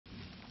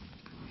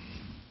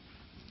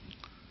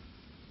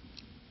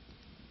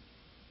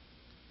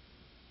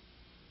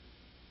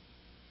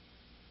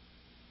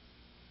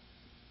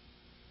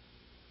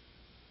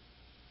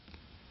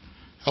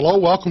Hello,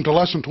 welcome to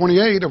Lesson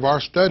 28 of our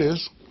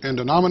studies in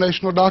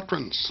denominational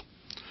doctrines.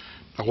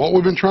 Now what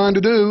we've been trying to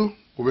do,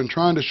 we've been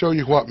trying to show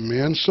you what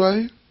men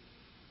say,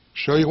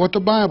 show you what the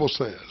Bible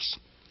says,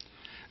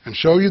 and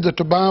show you that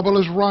the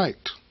Bible is right.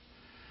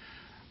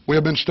 We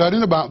have been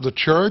studying about the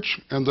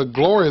church and the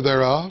glory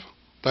thereof,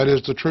 that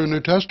is the true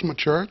New Testament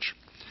church,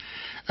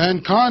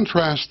 and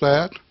contrast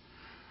that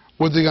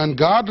with the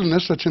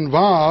ungodliness that's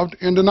involved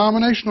in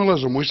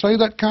denominationalism. We say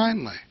that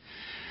kindly.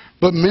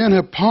 But men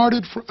have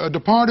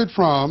departed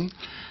from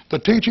the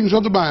teachings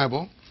of the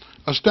Bible,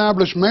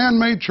 established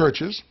man-made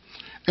churches,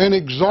 and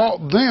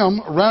exalt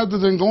them rather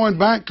than going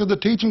back to the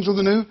teachings of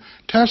the New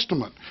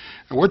Testament.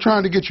 And we're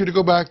trying to get you to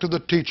go back to the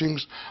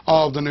teachings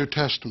of the New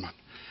Testament.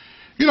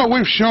 You know,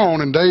 we've shown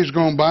in days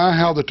gone by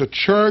how that the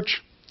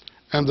church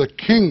and the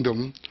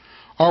kingdom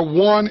are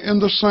one in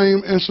the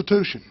same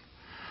institution.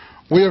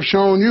 We have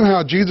shown you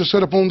how Jesus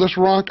said, "Upon this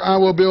rock I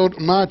will build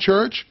my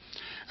church,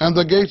 and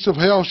the gates of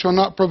hell shall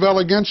not prevail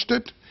against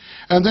it."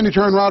 And then he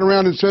turned right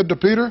around and said to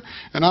Peter,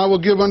 "And I will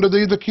give unto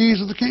thee the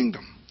keys of the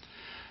kingdom."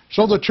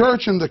 So the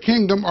church and the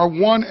kingdom are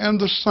one and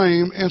the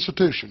same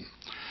institution.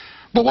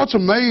 But what's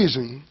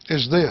amazing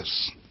is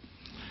this.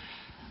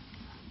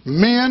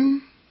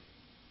 Men,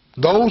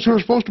 those who are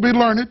supposed to be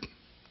learned,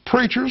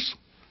 preachers,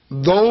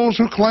 those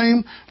who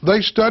claim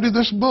they study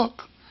this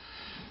book,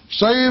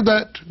 say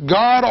that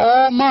God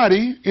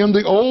Almighty in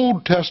the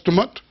Old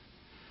Testament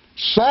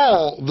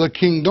saw the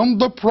kingdom,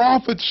 the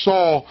prophets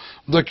saw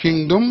the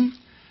kingdom,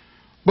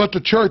 but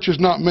the church is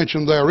not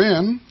mentioned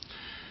therein.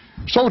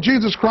 So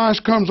Jesus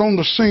Christ comes on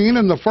the scene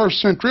in the first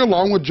century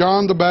along with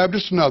John the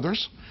Baptist and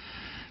others,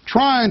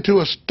 trying to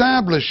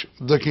establish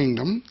the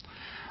kingdom.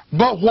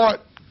 But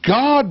what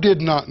God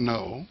did not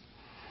know,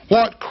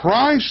 what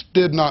Christ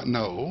did not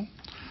know,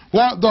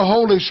 what the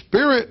Holy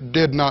Spirit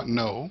did not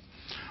know,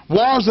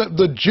 was that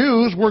the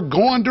Jews were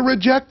going to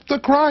reject the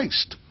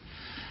Christ.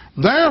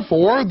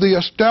 Therefore, the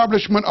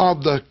establishment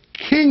of the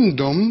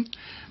kingdom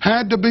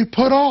had to be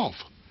put off.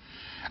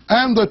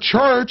 And the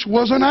church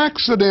was an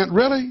accident,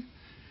 really.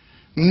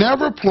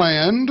 Never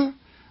planned.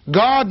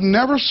 God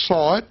never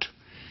saw it.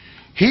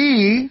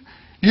 He,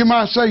 you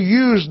might say,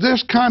 used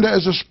this kind of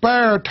as a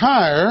spare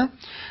tire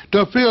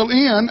to fill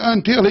in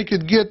until he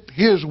could get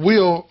his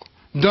will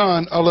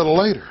done a little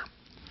later.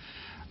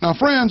 Now,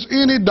 friends,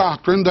 any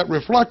doctrine that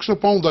reflects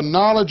upon the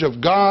knowledge of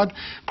God,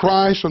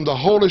 Christ, and the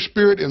Holy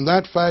Spirit in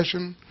that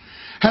fashion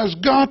has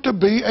got to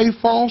be a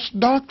false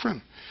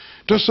doctrine,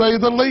 to say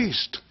the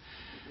least.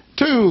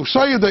 To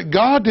say that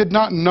God did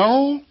not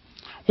know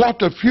what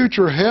the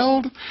future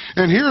held,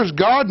 and here's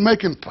God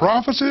making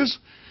prophecies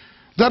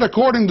that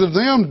according to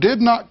them did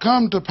not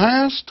come to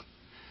pass.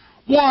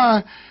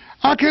 Why,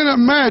 I can't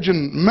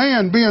imagine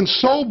man being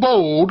so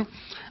bold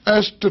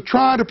as to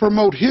try to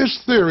promote his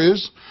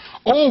theories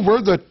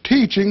over the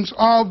teachings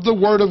of the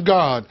Word of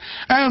God,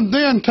 and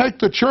then take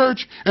the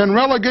church and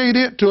relegate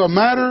it to a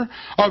matter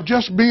of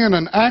just being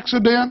an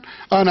accident,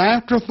 an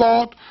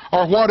afterthought,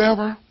 or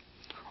whatever.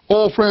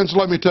 Oh, friends,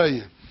 let me tell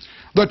you,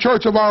 the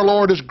church of our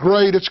Lord is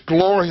great, it's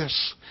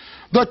glorious.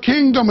 The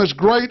kingdom is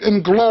great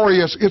and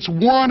glorious. It's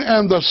one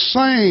and the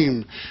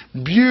same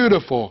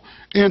beautiful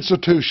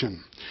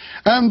institution.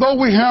 And though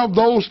we have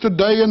those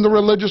today in the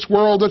religious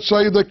world that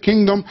say the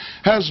kingdom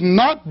has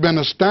not been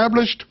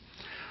established,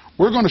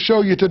 we're going to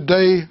show you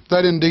today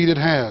that indeed it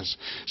has.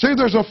 See,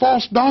 there's a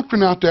false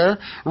doctrine out there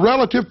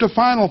relative to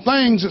final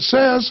things that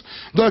says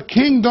the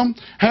kingdom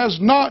has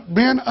not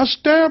been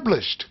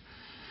established.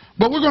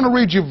 But we're going to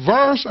read you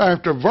verse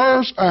after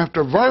verse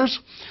after verse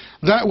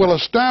that will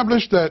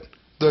establish that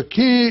the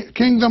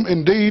kingdom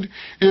indeed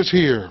is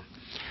here.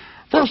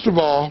 First of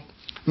all,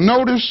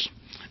 notice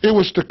it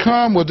was to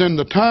come within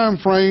the time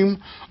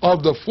frame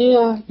of the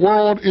 4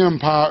 world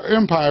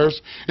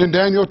empires in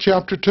Daniel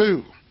chapter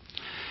 2.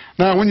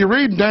 Now, when you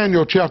read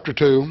Daniel chapter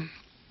 2,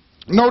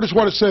 notice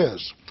what it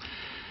says.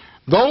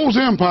 Those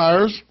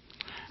empires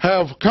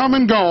have come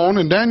and gone,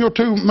 and Daniel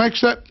 2 makes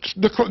that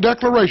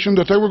declaration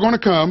that they were going to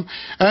come.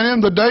 And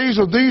in the days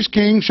of these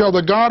kings shall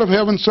the God of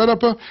heaven set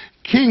up a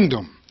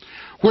kingdom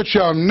which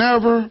shall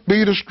never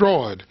be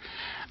destroyed.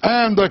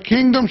 And the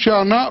kingdom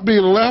shall not be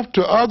left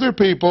to other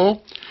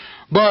people,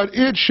 but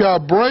it shall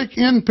break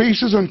in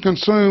pieces and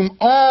consume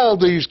all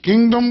these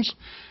kingdoms,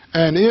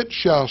 and it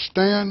shall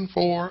stand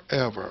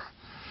forever.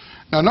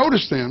 Now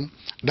notice then,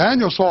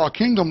 Daniel saw a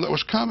kingdom that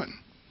was coming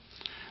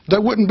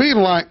that wouldn't be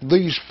like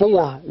these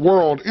 4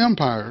 world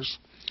empires,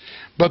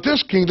 but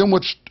this kingdom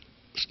would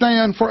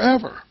stand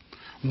forever.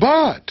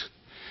 But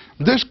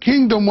this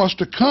kingdom was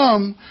to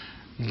come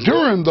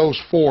during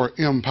those 4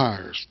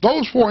 empires.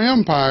 Those 4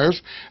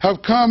 empires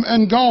have come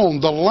and gone,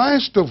 the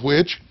last of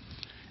which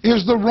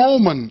is the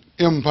Roman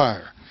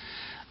Empire.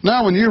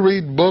 Now when you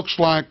read books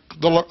like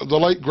the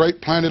late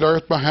great Planet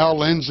Earth by Hal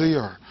Lindsey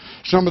or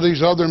some of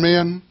these other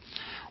men,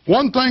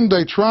 one thing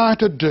they try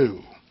to do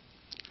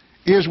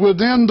is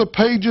within the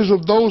pages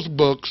of those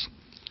books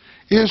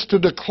is to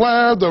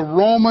declare the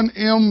Roman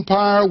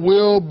Empire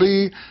will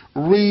be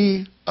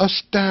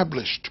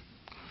re-established.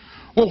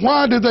 Well,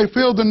 why did they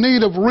feel the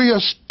need of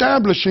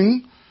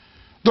re-establishing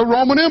the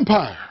Roman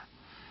Empire,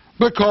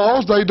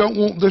 because they don't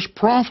want this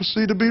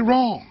prophecy to be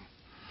wrong.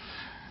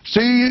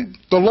 See,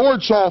 the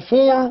Lord saw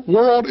 4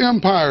 world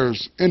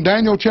empires in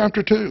Daniel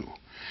chapter 2.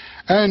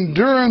 And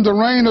during the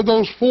reign of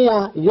those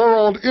 4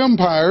 world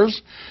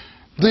empires,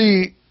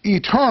 the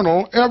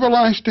eternal,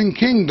 everlasting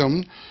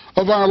kingdom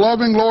of our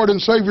loving Lord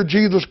and Savior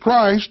Jesus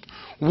Christ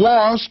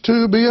was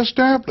to be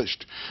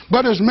established.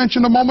 But as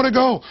mentioned a moment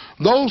ago,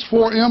 those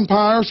 4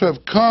 empires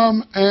have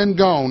come and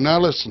gone. Now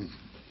listen,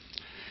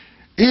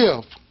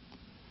 if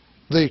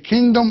the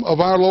kingdom of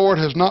our Lord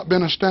has not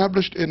been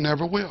established, it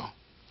never will.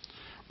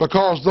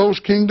 Because those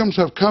kingdoms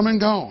have come and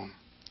gone.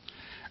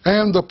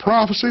 And the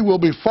prophecy will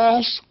be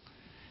false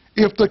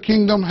if the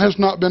kingdom has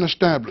not been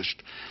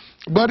established.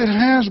 But it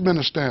has been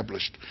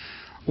established.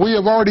 We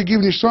have already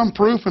given you some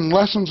proof in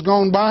lessons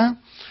gone by.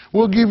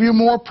 We'll give you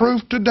more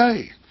proof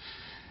today.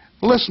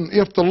 Listen,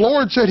 if the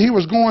Lord said He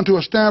was going to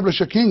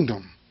establish a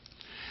kingdom,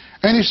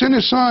 and He sent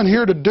His Son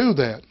here to do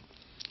that,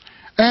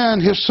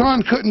 and His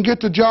Son couldn't get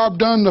the job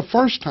done the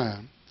first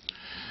time,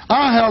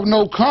 I have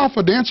no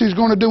confidence He's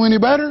going to do any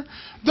better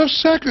the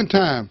second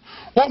time.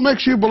 What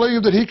makes you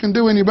believe that He can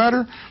do any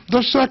better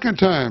the second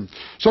time?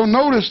 So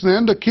notice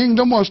then, the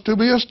kingdom was to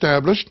be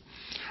established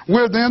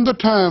within the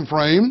time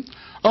frame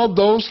of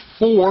those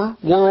 4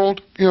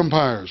 world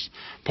empires.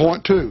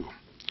 Point 2,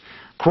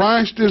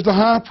 Christ is the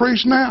high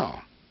priest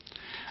now,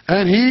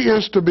 and He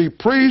is to be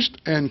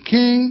priest and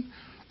king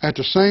at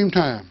the same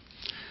time.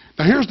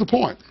 Now here's the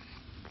point.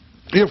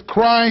 If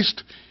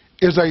Christ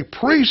is a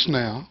priest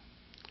now,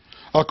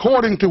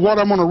 according to what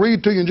I'm going to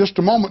read to you in just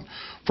a moment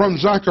from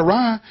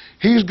Zechariah,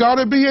 He's got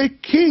to be a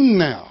king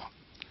now.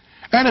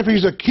 And if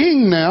He's a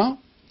king now,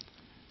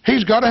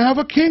 He's got to have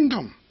a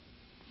kingdom.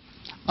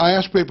 I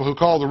ask people who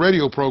call the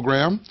radio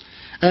program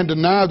and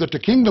deny that the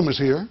kingdom is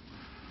here,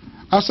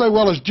 I say,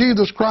 well, is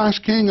Jesus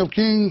Christ King of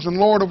Kings and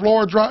Lord of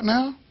Lords right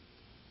now?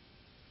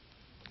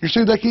 You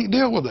see, they can't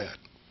deal with that.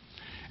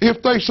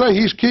 If they say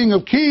He's King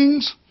of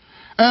Kings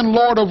and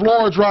Lord of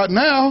Lords right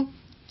now,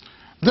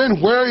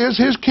 then where is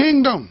His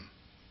kingdom?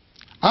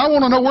 I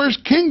want to know where His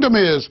kingdom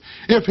is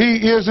if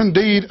He is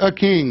indeed a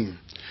king.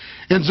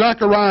 In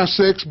Zechariah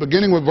 6,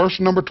 beginning with verse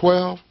number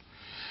 12,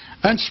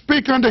 and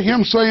speak unto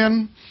him,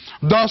 saying,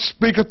 Thus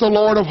speaketh the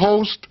Lord of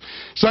hosts,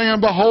 saying,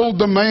 Behold,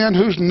 the man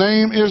whose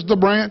name is the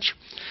branch,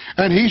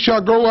 and he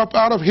shall grow up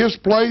out of his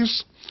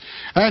place,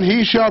 and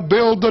he shall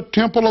build the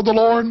temple of the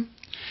Lord.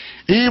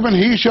 Even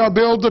he shall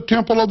build the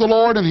temple of the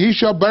Lord, and he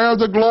shall bear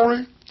the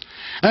glory,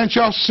 and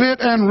shall sit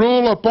and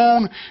rule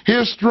upon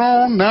his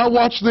throne. Now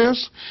watch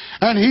this.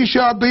 And he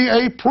shall be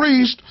a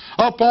priest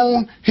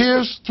upon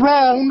his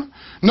throne.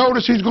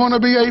 Notice he's going to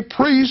be a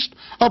priest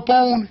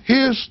upon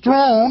his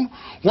throne.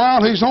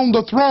 While he's on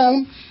the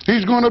throne,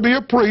 he's going to be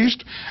a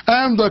priest.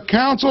 And the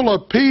counsel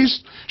of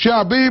peace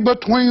shall be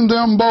between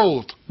them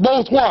both.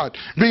 Both what?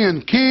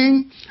 Being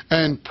king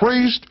and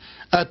priest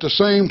at the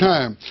same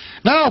time.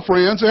 Now,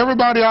 friends,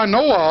 everybody I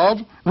know of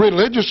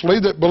religiously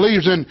that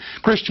believes in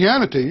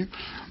Christianity,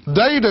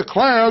 they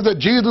declare that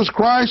Jesus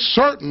Christ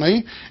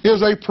certainly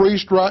is a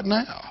priest right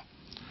now.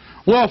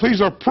 Well, if He's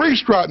a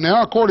priest right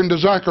now, according to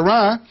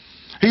Zechariah,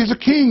 He's a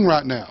king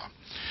right now.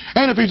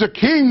 And if He's a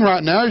king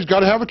right now, He's got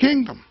to have a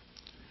kingdom.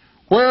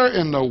 Where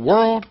in the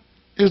world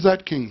is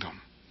that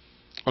kingdom?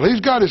 Well,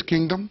 He's got His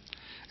kingdom,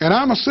 and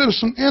I'm a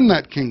citizen in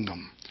that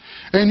kingdom.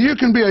 And you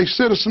can be a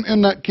citizen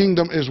in that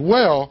kingdom as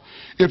well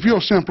if you'll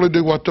simply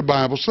do what the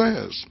Bible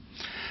says.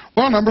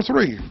 Well, number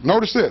 3,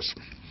 notice this.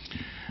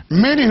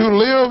 Many who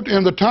lived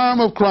in the time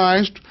of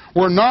Christ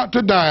were not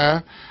to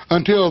die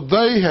until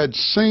they had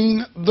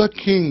seen the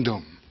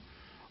kingdom.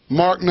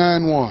 Mark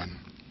 9:1.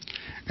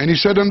 And He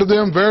said unto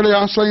them, Verily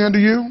I say unto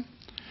you,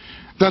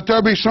 that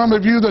there be some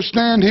of you that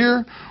stand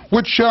here,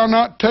 which shall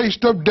not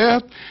taste of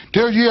death,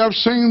 till ye have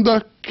seen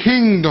the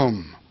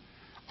kingdom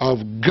of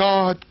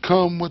God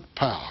come with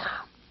power.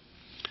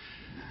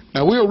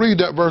 Now we'll read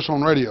that verse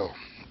on radio,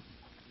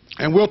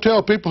 and we'll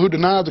tell people who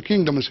deny the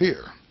kingdom is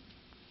here.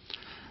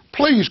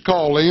 Please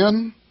call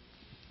in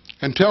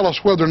and tell us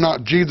whether or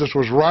not Jesus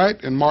was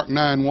right in Mark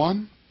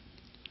 9:1.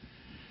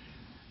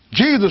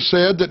 Jesus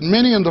said that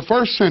many in the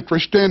first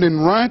century standing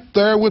right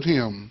there with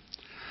Him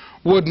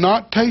would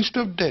not taste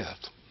of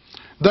death.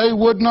 They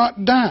would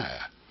not die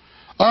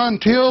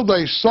until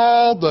they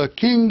saw the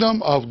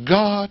kingdom of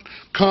God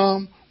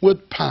come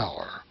with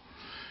power.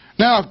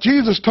 Now, if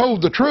Jesus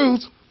told the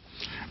truth,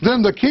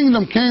 then the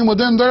kingdom came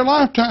within their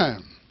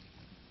lifetime.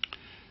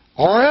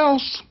 Or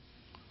else,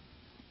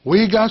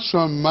 we got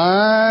some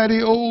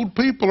mighty old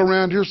people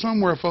around here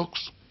somewhere,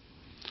 folks.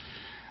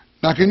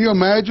 Now, can you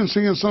imagine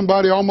seeing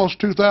somebody almost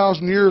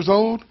 2,000 years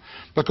old?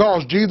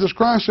 Because Jesus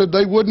Christ said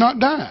they would not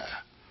die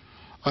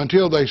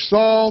until they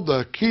saw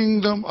the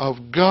kingdom of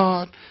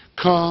God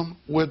come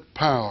with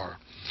power.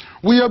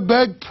 We have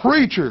begged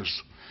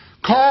preachers,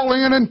 call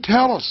in and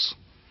tell us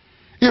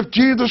if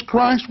Jesus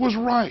Christ was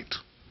right.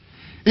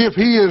 If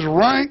He is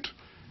right,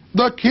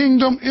 the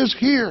kingdom is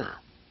here.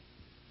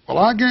 Well,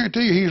 I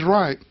guarantee you He's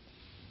right.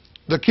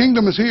 The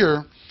kingdom is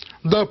here.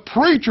 The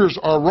preachers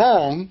are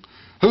wrong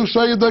who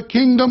say the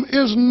kingdom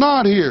is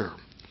not here.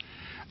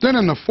 Then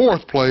in the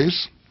fourth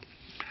place,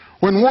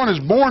 when one is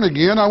born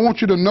again, I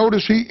want you to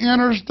notice he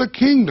enters the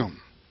kingdom.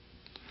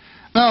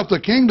 Now, if the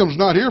kingdom's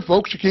not here,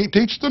 folks, you can't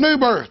teach the new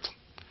birth.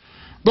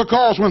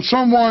 Because when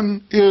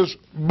someone is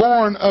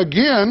born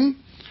again,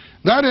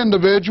 that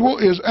individual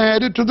is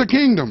added to the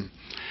kingdom.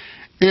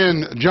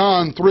 In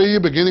John 3,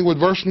 beginning with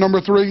verse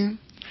number 3,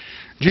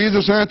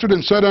 Jesus answered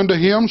and said unto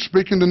him,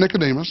 speaking to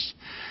Nicodemus,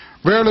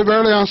 Verily,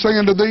 verily, I say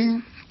unto thee,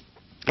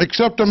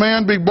 except a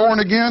man be born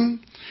again,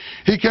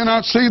 he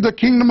cannot see the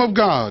kingdom of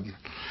God.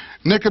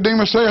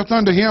 Nicodemus saith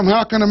unto him,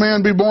 How can a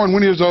man be born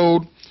when he is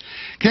old?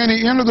 Can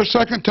he enter the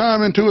second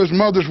time into his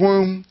mother's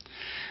womb?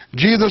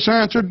 Jesus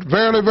answered,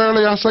 Verily,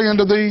 verily, I say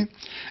unto thee,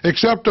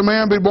 except a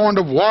man be born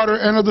of water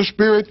and of the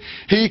Spirit,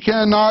 he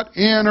cannot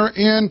enter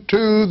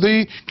into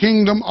the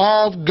kingdom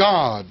of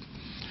God.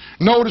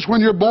 Notice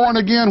when you're born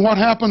again, what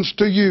happens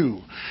to you?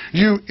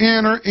 You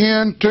enter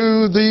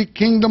into the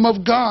kingdom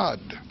of God.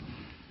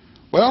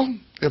 Well,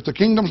 if the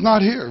kingdom's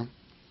not here,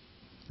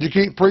 you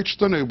can't preach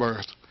the new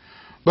birth.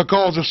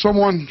 Because if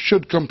someone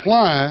should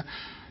comply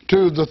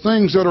to the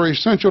things that are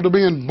essential to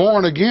being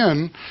born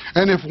again,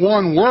 and if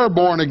one were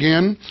born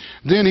again,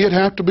 then he'd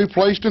have to be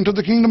placed into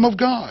the kingdom of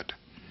God.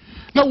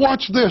 Now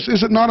watch this.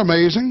 Is it not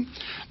amazing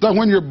that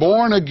when you're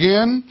born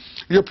again,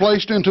 you're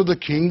placed into the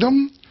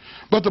kingdom?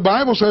 But the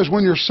Bible says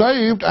when you're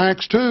saved,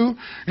 Acts 2,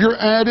 you're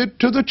added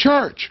to the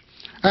church.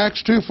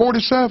 Acts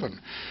 2:47,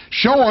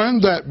 showing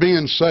that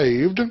being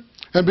saved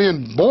and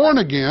being born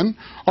again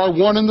are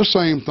one and the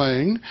same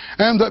thing,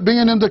 and that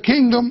being in the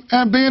kingdom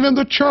and being in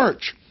the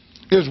church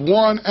is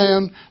one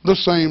and the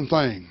same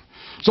thing.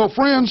 So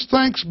friends,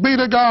 thanks be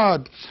to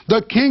God.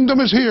 The kingdom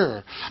is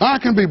here. I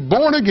can be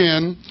born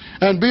again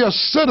and be a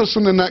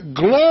citizen in that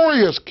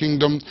glorious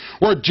kingdom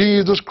where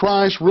Jesus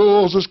Christ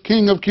rules as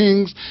King of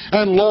Kings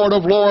and Lord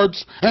of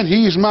Lords, and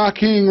He's my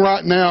King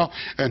right now,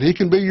 and He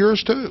can be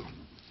yours too,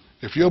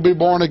 if you'll be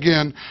born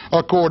again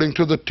according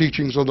to the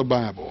teachings of the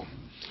Bible.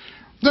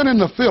 Then in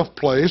the fifth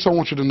place, I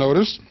want you to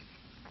notice,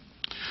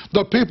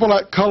 the people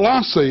at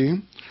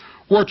Colossae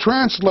were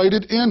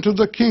translated into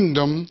the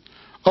kingdom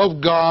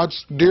of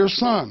God's dear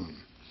Son.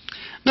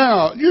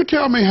 Now, you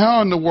tell me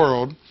how in the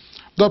world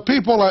the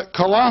people at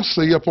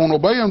Colossae, upon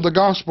obeying the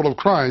gospel of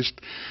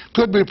Christ,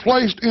 could be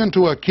placed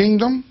into a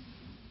kingdom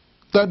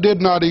that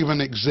did not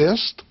even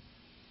exist?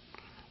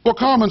 Well,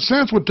 common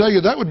sense would tell you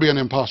that would be an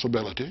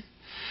impossibility.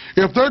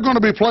 If they're going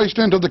to be placed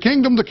into the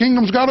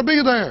kingdom's got to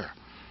be there.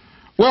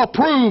 Well,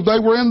 prove they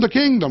were in the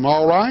kingdom,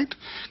 all right?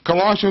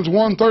 Colossians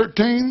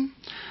 1:13,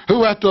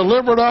 who hath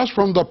delivered us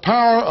from the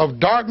power of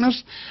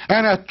darkness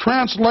and hath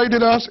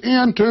translated us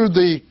into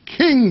the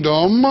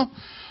kingdom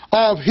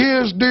of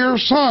His dear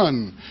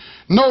Son.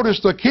 Notice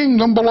the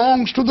kingdom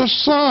belongs to the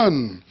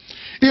Son.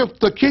 If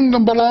the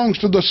kingdom belongs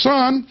to the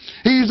Son,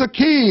 He's a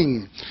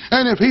king.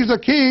 And if He's a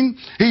king,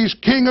 He's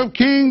King of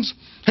Kings,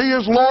 He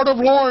is Lord of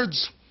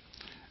Lords.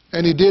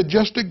 And He did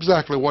just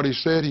exactly what He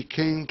said He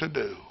came to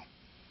do.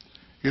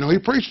 You know, He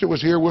preached it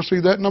was here. We'll see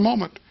that in a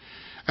moment.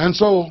 And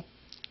so,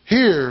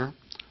 here,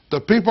 the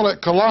people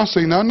at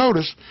Colossae, now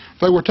notice,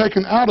 they were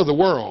taken out of the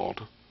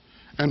world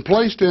and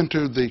placed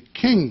into the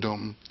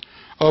kingdom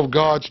of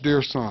God's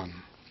dear Son.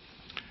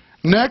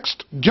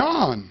 Next,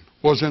 John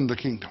was in the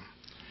kingdom.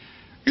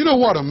 You know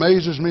what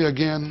amazes me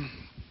again?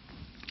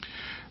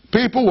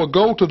 People will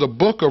go to the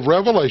book of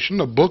Revelation,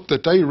 a book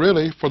that they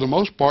really, for the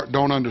most part,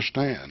 don't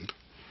understand.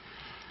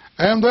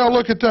 And they'll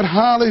look at that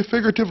highly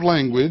figurative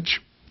language,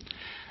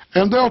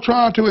 and they'll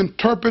try to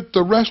interpret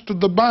the rest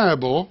of the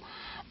Bible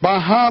by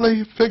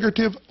highly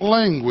figurative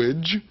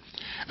language,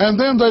 and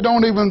then they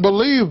don't even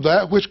believe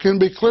that which can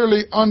be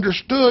clearly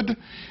understood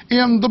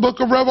in the book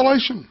of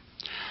Revelation.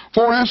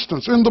 For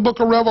instance, in the book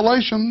of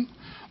Revelation,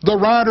 the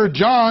writer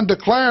John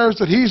declares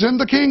that he's in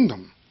the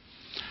kingdom.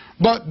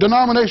 But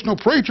denominational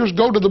preachers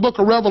go to the book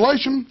of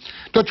Revelation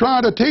to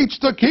try to teach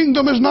the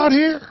kingdom is not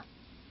here.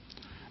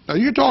 Now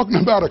you're talking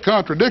about a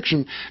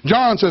contradiction.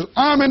 John says,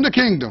 I'm in the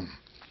kingdom.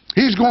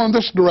 He's going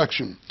this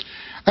direction.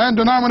 And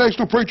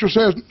denominational preacher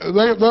says,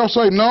 they'll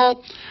say,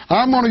 no,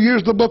 I'm going to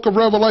use the book of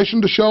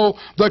Revelation to show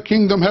the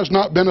kingdom has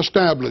not been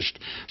established.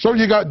 So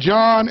you got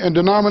John and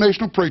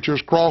denominational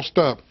preachers crossed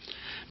up.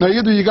 Now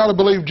either you got to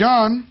believe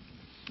John,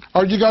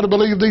 or you got to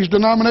believe these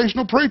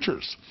denominational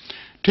preachers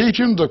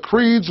teaching the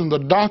creeds and the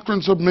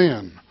doctrines of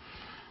men.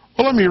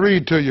 Well, let me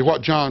read to you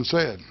what John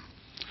said.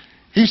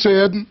 He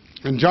said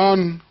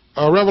in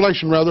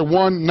Revelation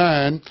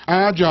 1:9,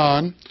 I,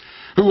 John,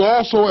 who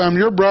also am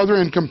your brother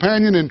and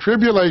companion in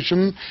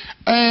tribulation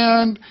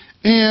and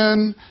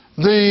in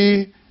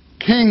the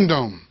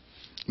kingdom.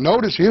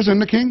 Notice he is in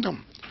the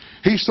kingdom.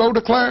 He so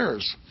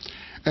declares.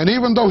 And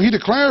even though he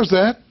declares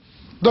that,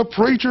 the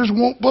preachers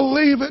won't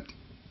believe it.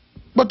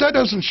 But that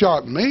doesn't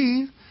shock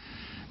me.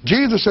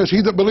 Jesus says,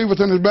 he that believeth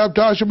and is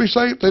baptized shall be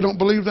saved. They don't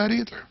believe that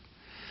either.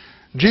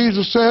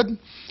 Jesus said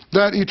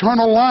that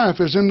eternal life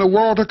is in the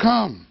world to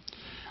come,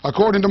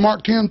 according to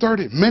Mark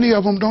 10:30. Many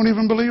of them don't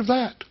even believe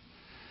that.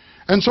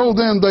 And so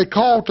then they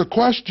call to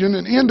question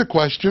and into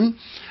question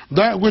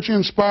that which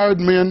inspired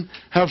men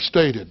have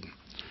stated.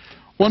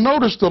 Well,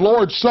 notice the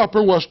Lord's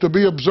Supper was to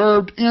be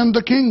observed in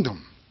the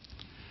kingdom.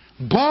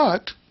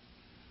 But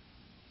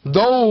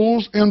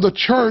those in the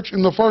church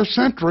in the first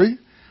century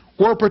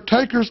were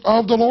partakers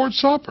of the Lord's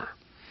Supper,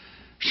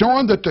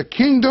 showing that the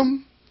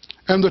kingdom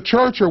and the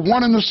church are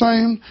one and the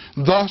same.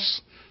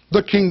 Thus,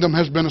 the kingdom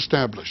has been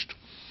established.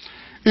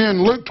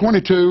 In Luke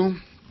 22,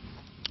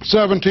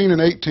 17 and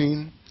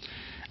 18,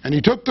 and he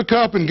took the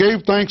cup and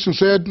gave thanks and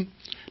said,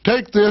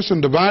 "Take this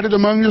and divide it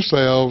among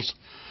yourselves.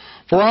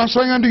 For I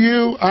say unto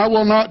you, I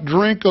will not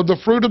drink of the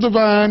fruit of the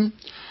vine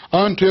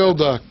until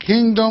the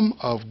kingdom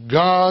of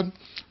God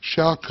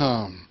shall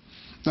come."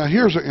 Now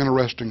here's an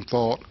interesting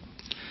thought.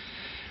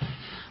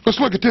 Let's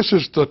look at this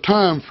as the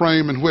time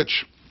frame in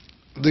which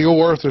the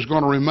old earth is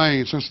going to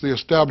remain since the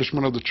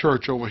establishment of the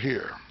church over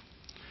here.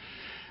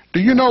 Do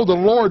you know the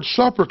Lord's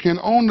Supper can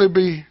only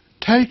be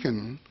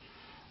taken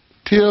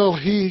till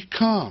He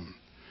come?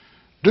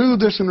 Do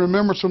this in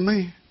remembrance of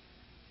me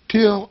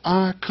till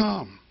I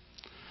come.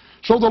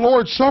 So the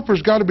Lord's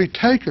Supper's got to be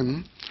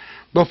taken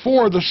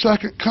before the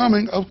second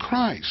coming of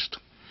Christ.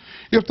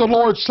 If the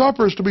Lord's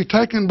Supper is to be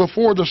taken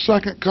before the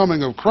second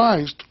coming of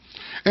Christ,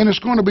 and it's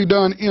going to be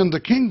done in the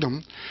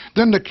kingdom,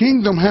 then the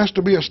kingdom has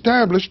to be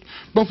established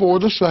before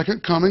the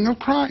second coming of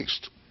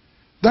Christ.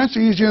 That's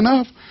easy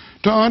enough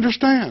to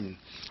understand.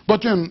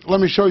 But then let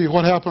me show you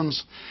what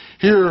happens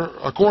here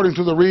according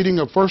to the reading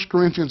of 1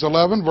 Corinthians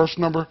 11, verse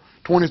number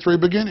 23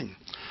 beginning.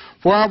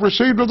 "For I have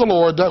received of the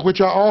Lord that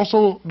which I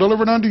also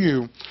delivered unto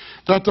you,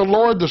 that the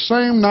Lord the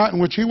same night in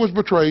which He was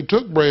betrayed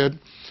took bread,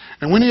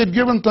 and when He had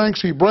given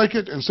thanks, He brake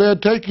it and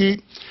said, Take,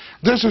 eat,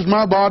 this is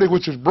my body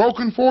which is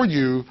broken for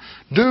you.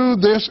 Do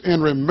this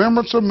in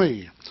remembrance of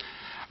me.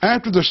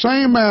 After the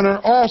same manner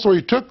also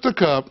He took the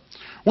cup,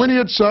 when He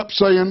had supped,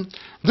 saying,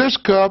 This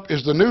cup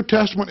is the New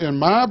Testament in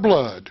my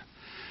blood.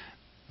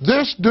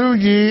 This do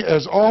ye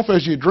as oft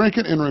as ye drink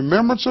it in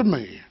remembrance of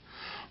me.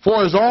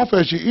 For as oft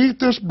as ye eat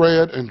this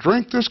bread and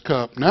drink this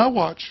cup," now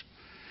watch,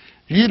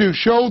 "ye do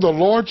show the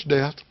Lord's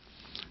death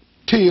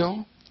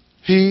till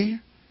He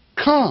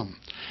come."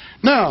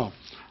 Now,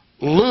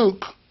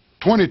 Luke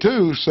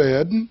 22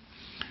 said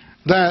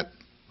that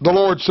the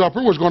Lord's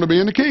Supper was going to be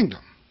in the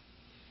kingdom.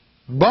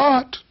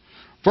 But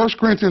 1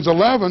 Corinthians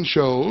 11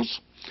 shows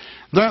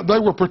that they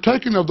were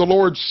partaking of the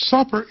Lord's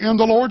Supper in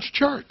the Lord's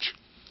church.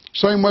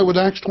 Same way with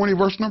Acts 20,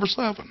 verse number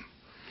 7.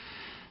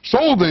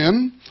 So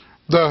then,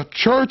 the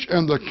church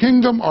and the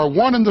kingdom are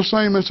one and the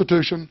same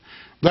institution.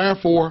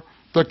 Therefore,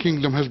 the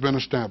kingdom has been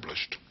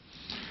established.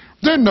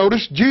 Then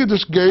notice,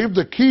 Jesus gave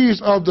the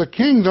keys of the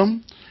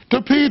kingdom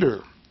to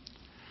Peter.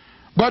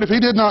 But if he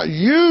did not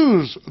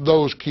use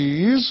those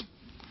keys,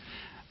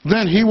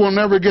 then he will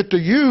never get to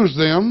use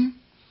them,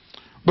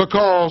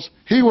 because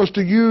he was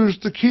to use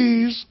the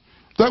keys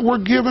that were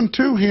given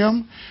to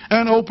him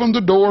and open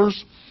the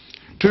doors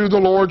to the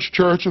Lord's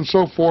church and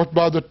so forth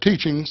by the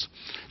teachings,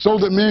 so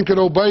that men could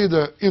obey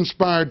the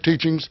inspired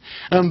teachings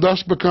and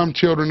thus become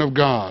children of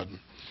God.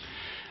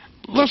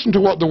 Listen to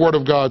what the Word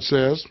of God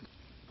says.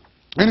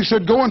 And He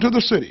said, "Go into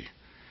the city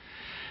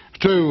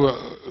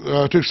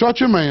to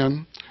such a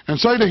man, and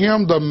say to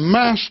him, The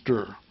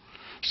Master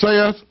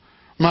saith,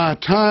 My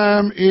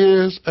time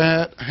is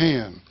at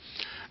hand."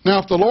 Now,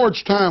 if the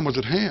Lord's time was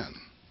at hand,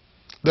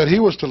 that He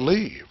was to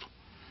leave,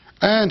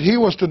 and He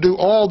was to do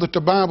all that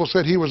the Bible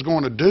said He was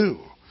going to do,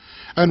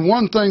 and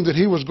one thing that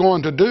He was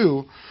going to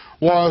do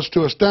was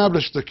to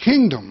establish the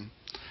kingdom,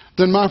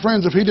 then, my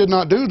friends, if He did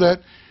not do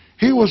that,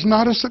 He was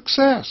not a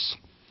success.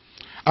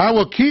 "I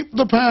will keep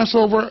the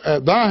Passover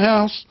at thy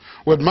house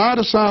with my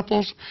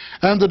disciples."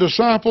 And the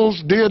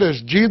disciples did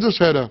as Jesus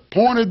had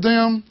appointed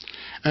them,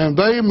 and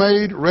they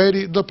made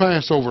ready the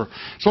Passover.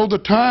 So the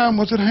time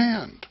was at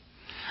hand.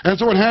 And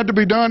so it had to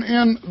be done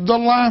in the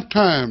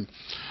lifetime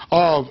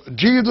of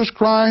Jesus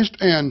Christ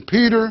and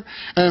Peter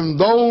and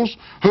those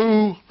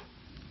who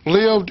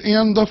lived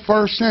in the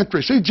first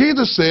century. See,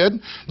 Jesus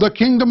said, the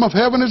kingdom of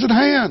heaven is at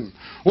hand.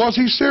 Was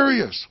He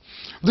serious?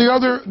 The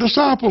other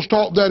disciples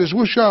taught that, as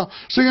we shall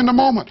see in a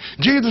moment.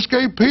 Jesus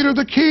gave Peter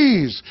the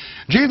keys.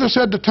 Jesus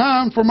said, the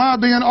time for my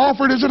being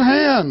offered is at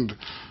hand.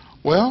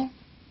 Well,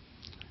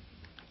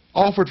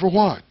 offered for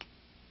what?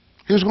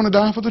 He was going to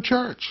die for the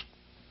church.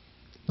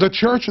 The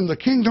church and the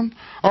kingdom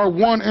are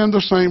one and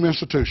the same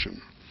institution.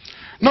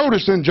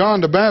 Notice then John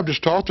the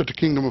Baptist taught that the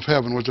kingdom of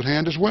heaven was at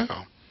hand as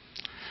well.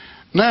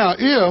 Now,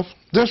 if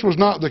this was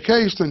not the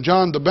case, then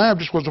John the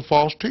Baptist was a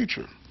false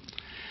teacher.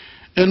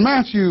 In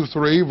Matthew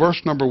 3,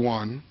 verse number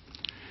 1,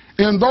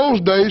 "In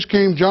those days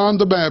came John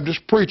the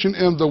Baptist preaching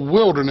in the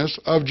wilderness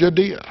of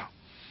Judea,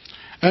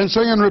 and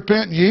saying,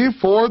 Repent ye,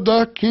 for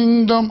the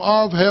kingdom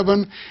of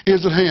heaven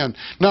is at hand."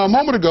 Now, a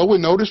moment ago, we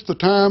noticed the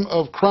time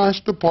of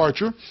Christ's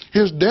departure,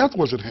 His death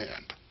was at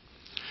hand.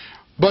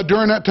 But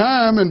during that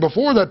time and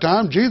before that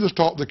time, Jesus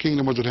taught the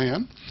kingdom was at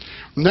hand.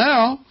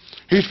 Now,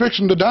 He's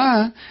fixing to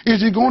die.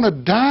 Is He going to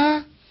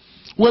die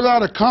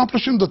without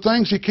accomplishing the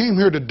things He came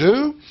here to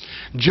do?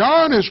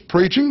 John is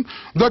preaching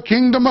the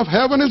kingdom of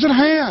heaven is at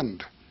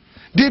hand.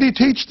 Did he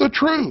teach the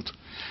truth?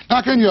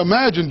 Now, can you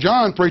imagine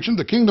John preaching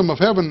the kingdom of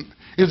heaven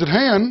is at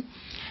hand,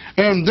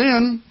 and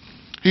then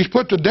He's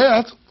put to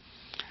death,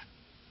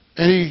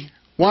 and he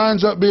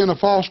winds up being a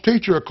false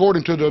teacher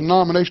according to the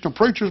denominational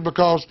preachers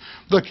because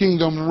the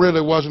kingdom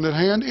really wasn't at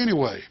hand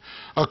anyway.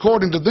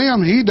 According to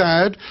them, he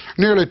died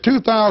nearly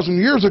 2,000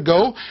 years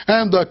ago,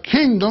 and the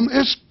kingdom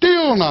is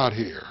still not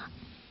here.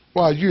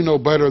 Why, you know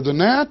better than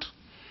that.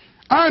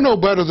 I know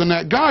better than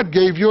that. God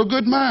gave you a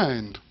good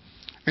mind,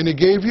 and he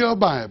gave you a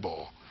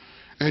Bible.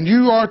 And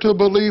you are to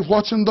believe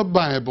what's in the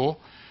Bible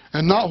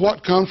and not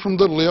what comes from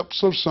the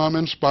lips of some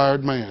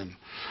inspired man.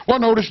 Well,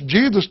 notice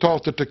Jesus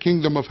taught that the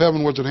kingdom of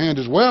heaven was at hand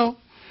as well.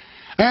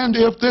 And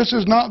if this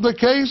is not the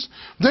case,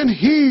 then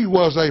he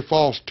was a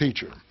false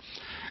teacher.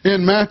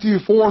 In Matthew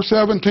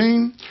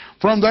 4:17,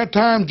 from that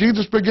time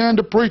Jesus began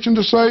to preach and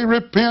to say,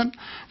 repent,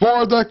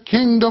 for the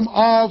kingdom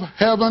of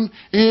heaven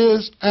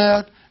is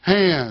at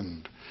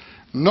hand.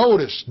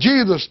 Notice,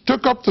 Jesus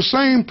took up the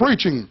same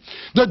preaching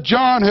that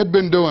John had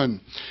been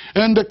doing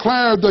and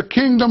declared the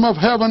kingdom of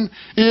heaven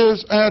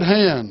is at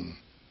hand.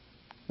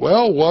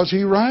 Well, was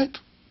he right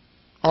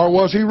or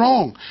was he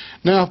wrong?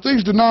 Now, if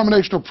these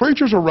denominational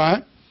preachers are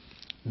right,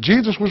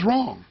 Jesus was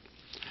wrong.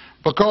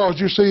 Because,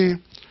 you see,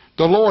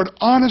 the Lord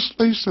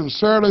honestly,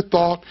 sincerely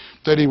thought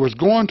that he was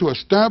going to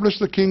establish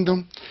the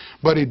kingdom,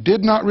 but he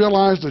did not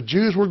realize the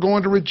Jews were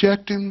going to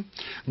reject him.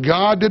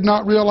 God did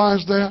not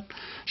realize that.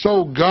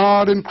 So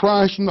God and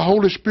Christ and the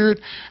Holy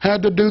Spirit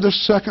had to do the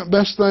second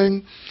best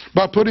thing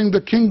by putting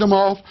the kingdom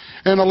off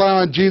and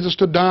allowing Jesus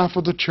to die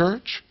for the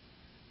church.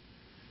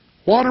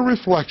 What a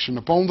reflection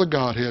upon the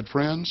Godhead,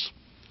 friends.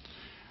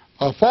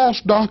 A false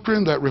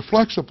doctrine that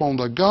reflects upon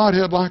the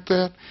Godhead like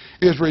that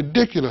is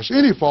ridiculous.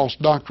 Any false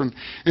doctrine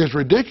is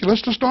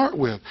ridiculous to start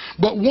with.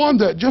 But one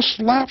that just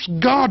slaps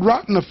God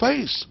right in the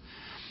face.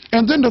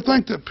 And then to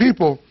think that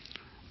people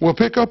will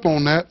pick up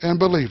on that and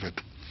believe it.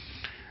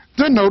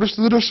 Then notice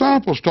the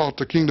disciples taught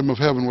the kingdom of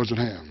heaven was at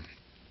hand.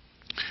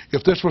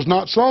 If this was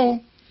not so,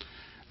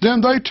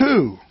 then they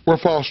too were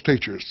false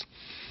teachers.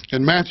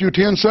 In Matthew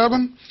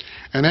 10:7,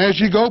 and as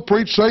ye go,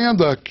 preach, saying,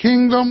 the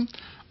kingdom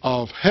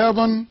of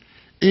heaven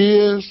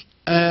is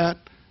at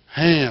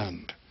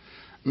hand.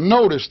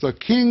 Notice, the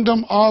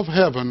kingdom of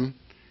heaven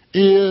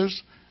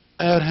is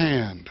at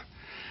hand.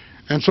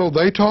 And so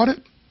they taught it,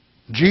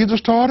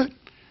 Jesus taught it,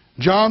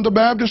 John the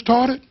Baptist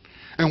taught it,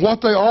 and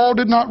what they all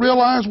did not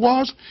realize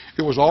was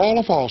it was all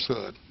a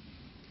falsehood.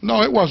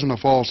 No, it wasn't a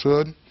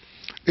falsehood.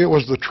 It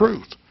was the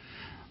truth.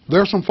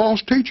 There are some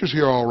false teachers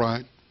here, all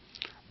right,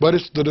 but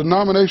it's the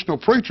denominational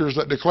preachers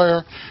that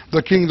declare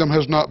the kingdom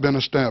has not been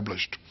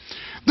established.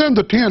 Then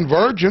the 10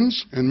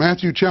 virgins in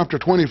Matthew chapter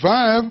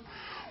 25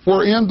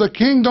 were in the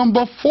kingdom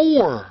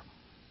before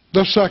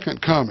the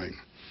second coming.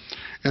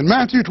 In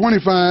Matthew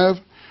 25,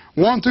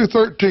 1 through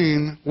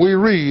 13, we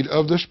read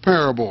of this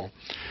parable.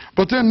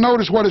 But then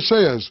notice what it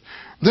says.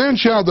 Then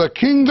shall the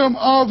kingdom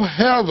of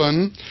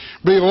heaven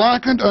be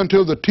likened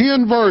unto the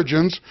 10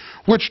 virgins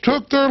which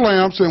took their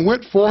lamps and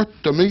went forth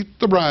to meet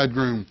the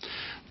bridegroom.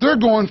 They're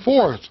going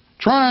forth,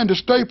 trying to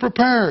stay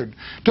prepared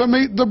to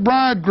meet the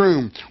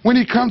bridegroom when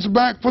he comes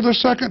back for the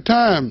second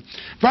time.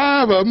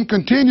 5 of them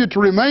continued to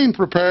remain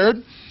prepared,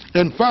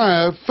 and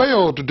 5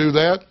 failed to do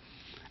that,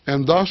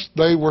 and thus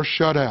they were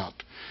shut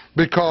out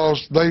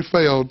because they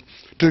failed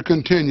to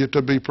continue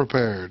to be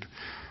prepared.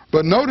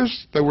 But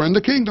notice, they were in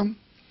the kingdom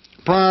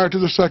prior to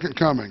the second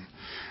coming.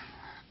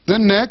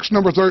 Then next,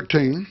 number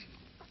 13,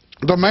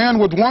 the man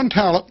with 1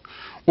 talent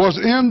was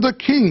in the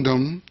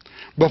kingdom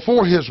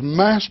before his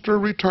master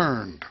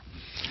returned.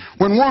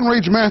 When one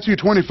reads Matthew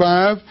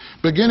 25,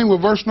 beginning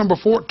with verse number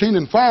 14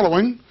 and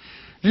following,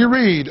 you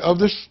read of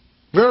this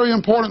very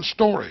important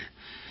story.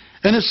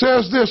 And it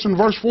says this in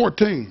verse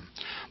 14,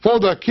 for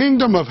the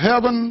kingdom of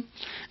heaven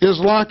is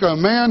like a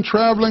man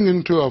traveling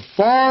into a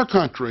far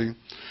country,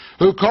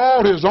 who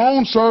called his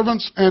own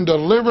servants and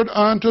delivered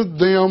unto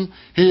them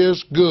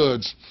his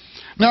goods.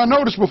 Now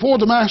notice, before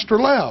the master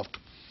left,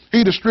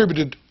 he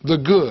distributed the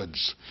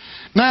goods.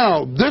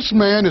 Now this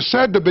man is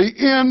said to be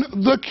in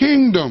the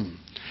kingdom.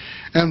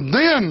 And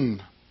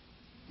then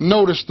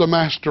notice the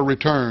master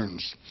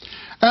returns.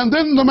 And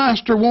then the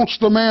master wants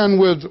the man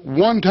with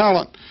 1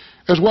 talent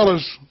as well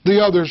as the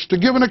others to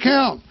give an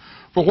account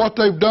for what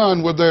they've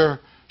done with their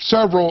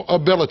several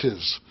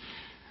abilities.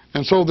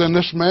 And so then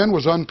this man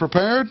was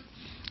unprepared,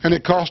 and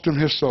it cost him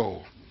his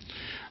soul.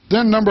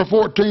 Then number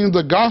 14,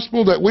 the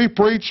gospel that we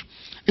preach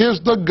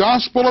is the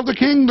gospel of the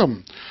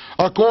kingdom,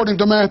 according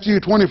to Matthew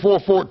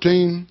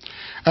 24:14.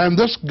 And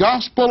this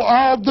gospel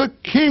of the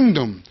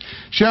kingdom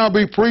shall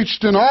be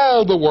preached in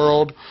all the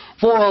world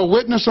for a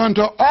witness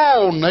unto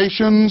all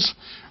nations,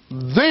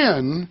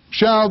 then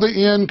shall the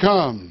end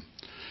come.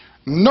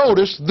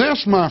 Notice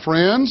this, my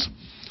friends,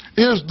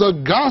 is the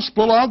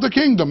gospel of the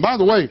kingdom. By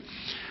the way,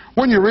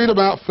 when you read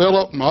about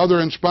Philip and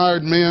other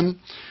inspired men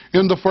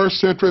in the first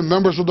century,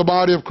 members of the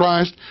body of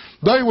Christ,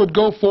 they would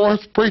go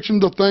forth preaching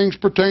the things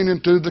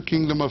pertaining to the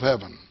kingdom of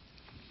heaven.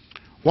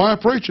 Why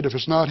preach it if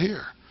it's not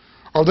here?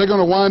 Are they going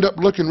to wind up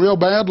looking real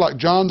bad like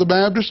John the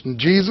Baptist and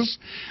Jesus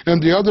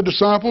and the other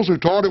disciples who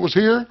taught it was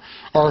here,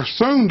 or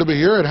soon to be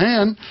here at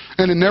hand,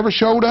 and it never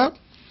showed up?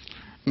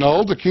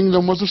 No, the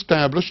kingdom was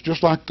established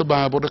just like the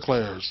Bible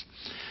declares.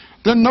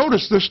 Then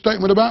notice this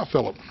statement about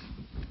Philip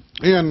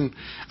in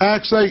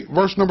Acts 8,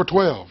 verse number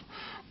 12.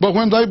 But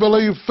when they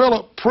believed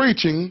Philip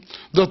preaching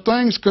the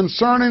things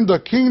concerning the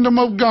kingdom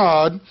of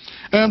God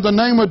and the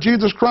name of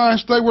Jesus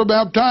Christ, they were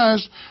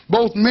baptized,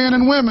 both men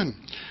and women.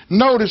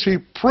 Notice he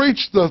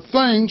preached the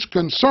things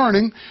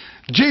concerning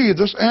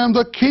Jesus and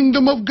the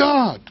kingdom of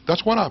God.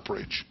 That's what I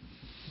preach.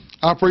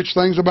 I preach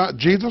things about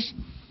Jesus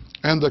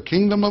and the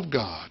kingdom of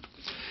God.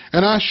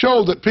 And I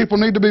show that people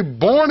need to be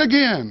born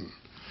again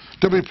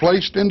to be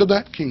placed into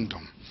that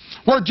kingdom,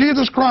 where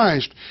Jesus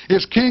Christ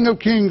is King of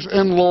kings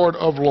and Lord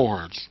of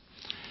lords.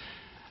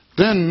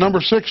 Then number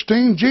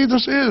 16,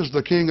 Jesus is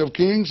the King of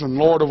kings and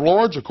Lord of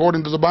lords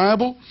according to the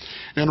Bible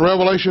in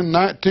Revelation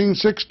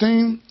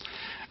 19:16.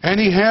 And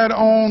he had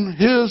on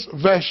his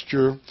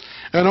vesture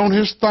and on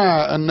his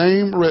thigh a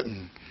name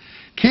written,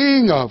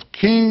 King of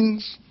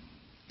kings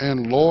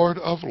and Lord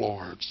of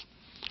lords.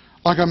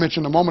 Like I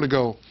mentioned a moment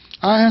ago,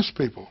 I ask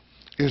people,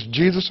 is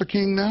Jesus a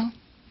king now?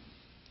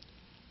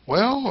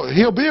 Well,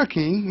 he'll be a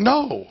king.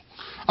 No.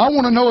 I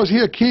want to know, is he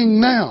a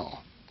king now?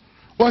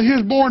 Well, he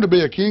was born to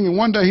be a king, and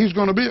one day he's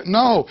going to be it.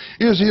 No.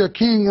 Is he a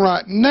king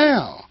right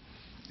now?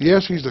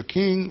 Yes, he's a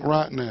king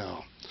right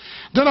now.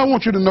 Then I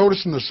want you to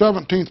notice in the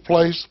 17th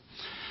place,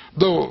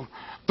 the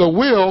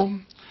will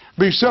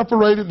be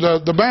separated,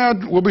 the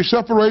bad will be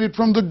separated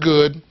from the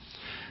good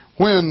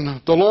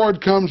when the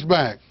Lord comes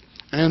back.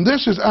 And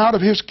this is out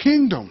of his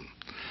kingdom.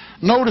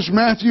 Notice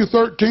Matthew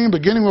 13,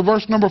 beginning with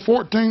verse number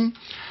 14.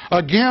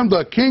 Again,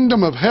 the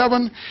kingdom of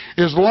heaven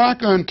is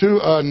like unto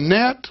a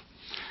net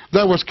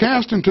that was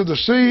cast into the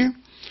sea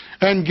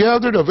and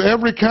gathered of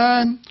every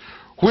kind,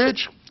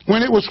 which,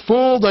 when it was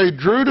full, they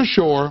drew to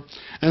shore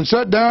and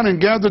sat down and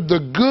gathered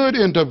the good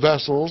into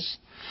vessels,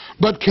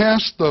 but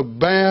cast the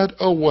bad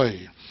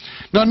away.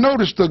 Now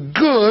notice the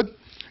good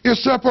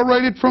is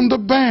separated from the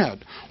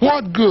bad.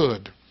 What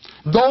good?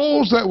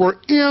 Those that were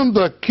in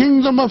the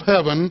kingdom of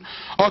heaven,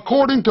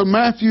 according to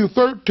Matthew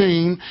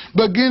 13,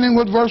 beginning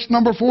with verse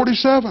number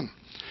 47.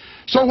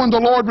 So when the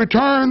Lord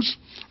returns,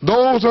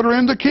 those that are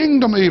in the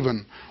kingdom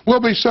even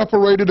will be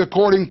separated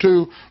according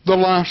to the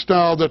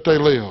lifestyle that they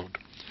lived.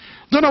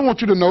 Then I want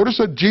you to notice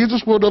that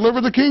Jesus will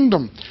deliver the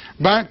kingdom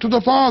back to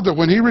the Father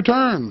when he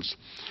returns.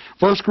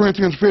 1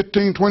 Corinthians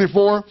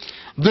 15:24,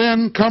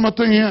 then cometh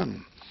the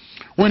end,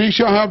 when he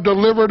shall have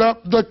delivered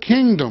up the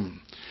kingdom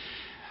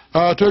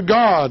to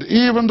God,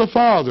 even the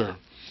Father,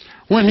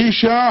 when he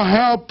shall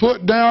have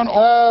put down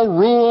all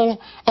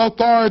rule,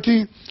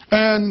 authority,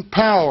 and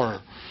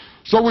power.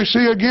 So we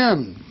see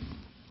again,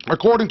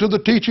 according to the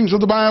teachings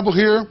of the Bible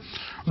here,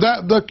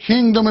 that the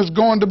kingdom is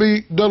going to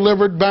be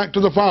delivered back to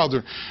the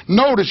Father.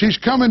 Notice he's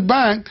coming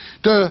back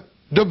to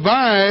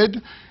divide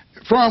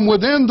from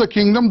within the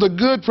kingdom the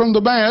good from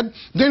the bad.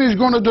 Then he's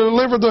going to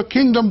deliver the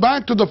kingdom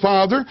back to the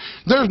Father.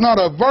 There's not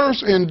a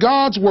verse in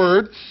God's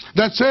Word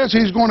that says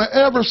he's going to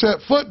ever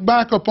set foot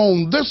back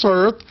upon this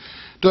earth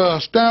to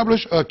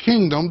establish a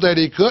kingdom that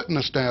he couldn't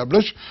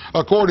establish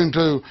according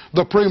to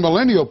the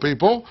premillennial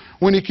people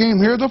when he came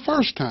here the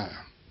first time.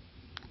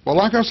 Well,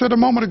 like I said a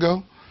moment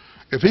ago,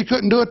 if he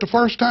couldn't do it the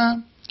first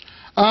time,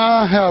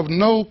 I have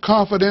no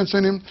confidence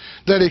in him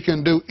that he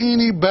can do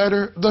any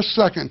better the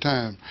second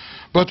time.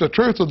 But the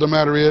truth of the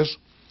matter is,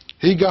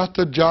 he got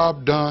the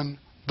job done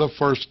the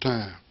first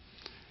time.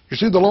 You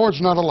see, the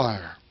Lord's not a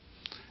liar.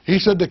 He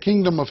said the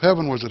kingdom of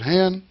heaven was at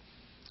hand,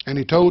 and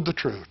he told the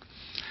truth.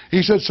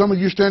 He said, some of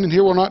you standing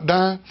here will not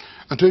die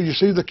until you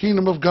see the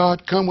kingdom of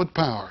God come with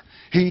power.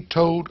 He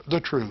told the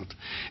truth.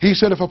 He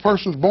said if a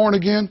person's born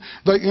again,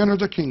 they enter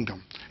the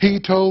kingdom. He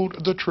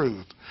told the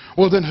truth.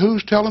 Well, then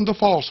who's telling the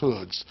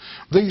falsehoods?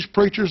 These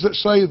preachers that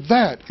say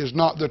that is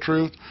not the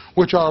truth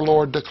which our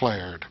Lord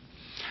declared.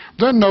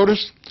 Then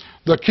notice,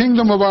 the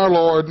kingdom of our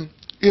Lord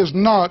is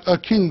not a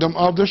kingdom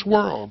of this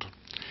world.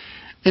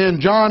 In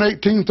John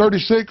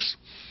 18:36,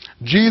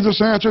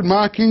 Jesus answered,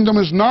 my kingdom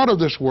is not of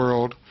this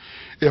world.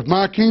 If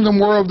my kingdom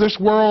were of this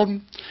world,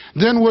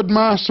 then would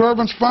my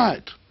servants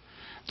fight,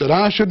 that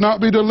I should not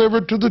be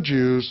delivered to the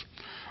Jews.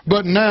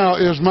 But now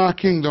is my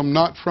kingdom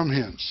not from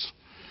hence.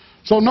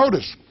 So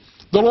notice,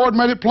 the Lord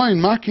made it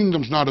plain, my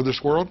kingdom's not of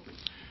this world.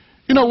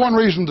 You know one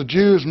reason the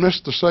Jews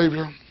missed the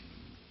Savior?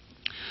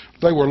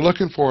 They were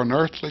looking for an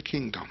earthly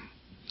kingdom.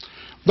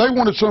 They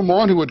wanted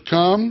someone who would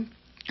come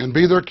and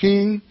be their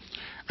king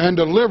and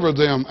deliver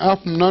them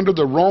out from under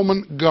the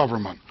Roman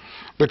government.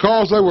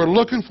 Because they were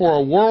looking for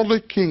a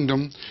worldly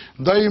kingdom,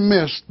 they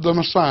missed the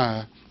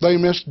Messiah. They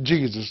missed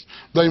Jesus.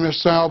 They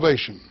missed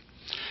salvation.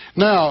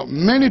 Now,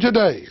 many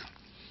today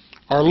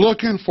are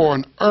looking for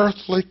an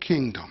earthly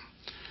kingdom.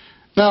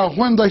 Now,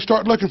 when they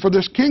start looking for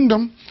this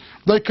kingdom,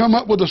 they come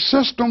up with a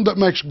system that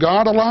makes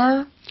God a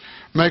liar,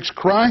 makes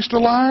Christ a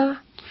liar,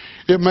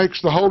 it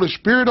makes the Holy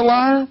Spirit a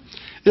liar,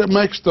 it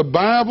makes the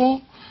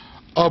Bible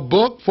a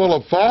book full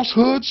of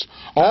falsehoods.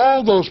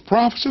 All those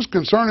prophecies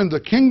concerning the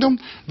kingdom,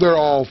 they're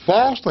all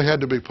false. They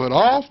had to be put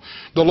off.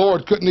 The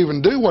Lord couldn't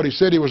even do what he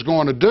said he was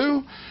going to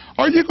do.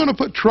 Are you going to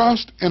put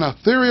trust in a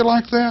theory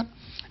like that?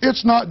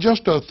 It's not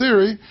just a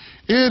theory,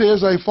 It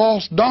is a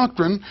false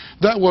doctrine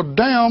that will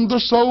damn the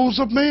souls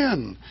of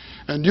men.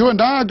 And you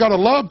and I got to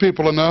love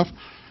people enough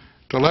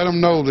to let them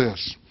know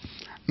this.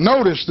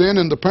 Notice then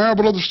in the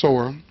parable of the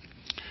sower,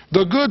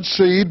 the good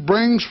seed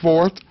brings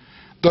forth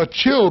the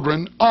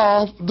children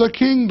of the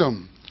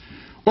kingdom.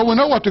 Well, we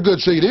know what the good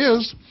seed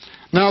is.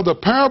 Now the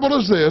parable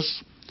is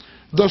this.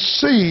 The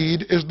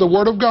seed is the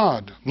word of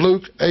God.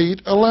 Luke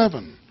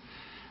 8:11.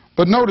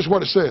 But notice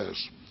what it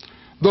says.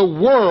 The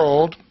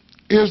world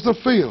is the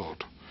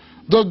field.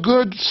 The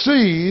good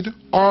seed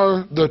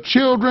are the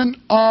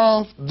children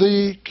of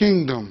the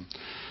kingdom.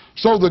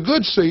 So the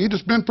good seed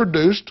has been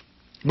produced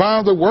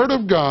by the word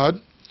of God.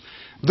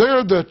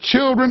 They're the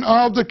children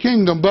of the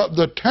kingdom, but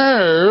the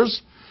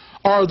tares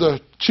are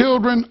the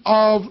children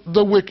of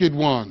the wicked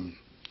one.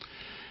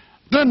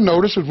 Then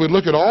notice, as we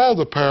look at all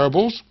the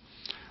parables,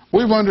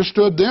 we've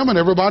understood them, and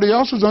everybody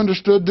else has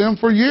understood them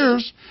for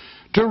years,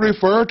 to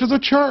refer to the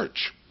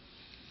church.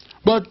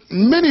 But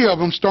many of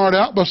them start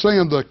out by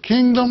saying the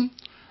kingdom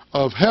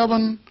of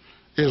heaven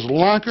is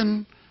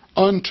likened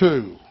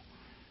unto.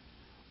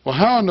 Well,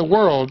 how in the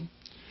world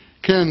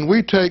can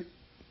we take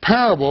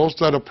parables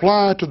that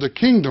apply to the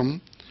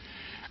kingdom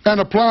and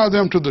apply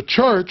them to the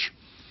church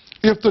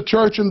if the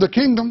church and the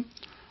kingdom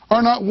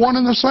are not one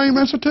and the same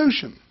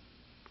institution?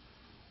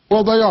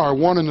 Well, they are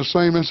one and the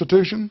same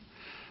institution.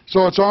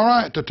 So it's all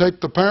right to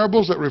take the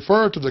parables that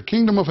refer to the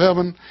kingdom of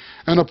heaven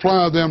and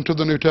apply them to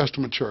the New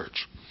Testament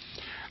church.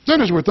 Then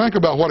as we think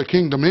about what a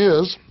kingdom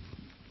is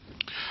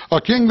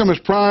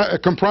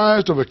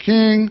comprised of a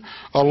king,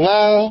 a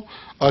law,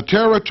 a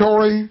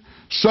territory,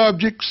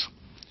 subjects.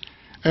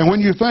 And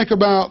when you think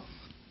about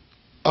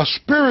a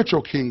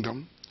spiritual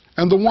kingdom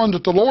and the one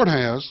that the Lord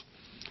has,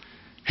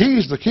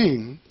 He's the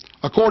king,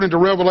 according to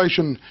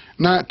Revelation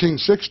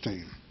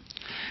 19:16.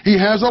 He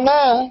has a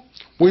law.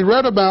 We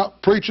read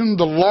about preaching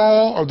the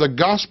law or the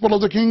gospel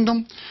of the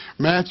kingdom,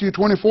 Matthew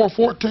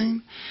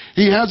 24:14.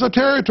 He has a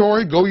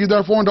territory. Go ye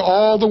therefore into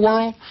all the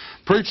world,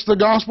 preach the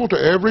gospel to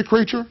every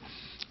creature,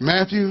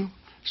 Matthew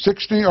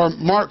 16 or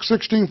Mark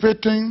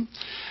 16:15.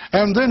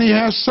 And then he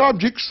has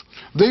subjects.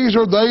 These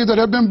are they that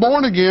have been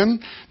born again,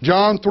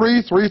 John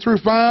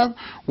 3:3-5.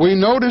 We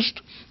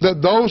noticed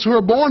that those who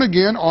are born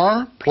again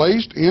are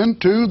placed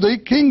into the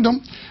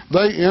kingdom.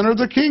 They enter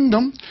the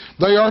kingdom.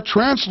 They are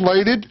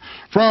translated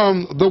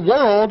from the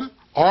world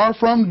or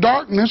from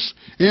darkness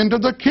into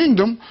the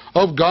kingdom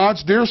of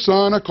God's dear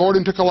Son,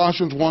 according to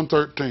Colossians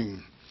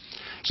 1:13.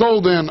 So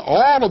then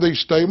all of these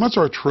statements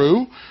are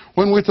true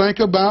when we think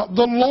about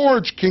the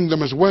Lord's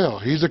kingdom as well.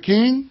 He's a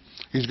king.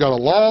 He's got a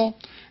law.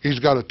 He's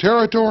got a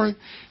territory.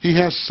 He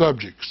has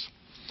subjects.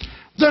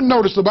 Then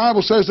notice the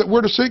Bible says that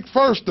we're to seek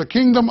first the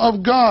kingdom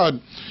of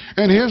God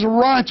and His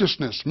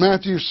righteousness,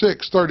 Matthew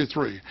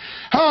 6:33.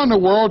 How in the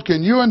world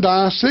can you and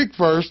I seek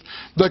first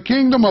the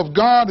kingdom of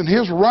God and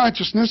His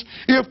righteousness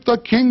if the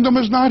kingdom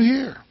is not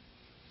here?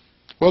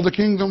 Well, the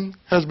kingdom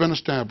has been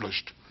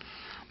established.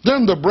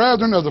 Then the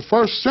brethren of the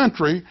first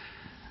century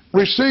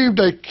received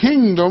a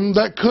kingdom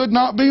that could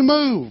not be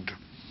moved.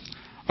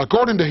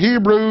 According to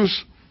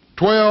Hebrews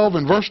 12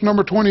 and verse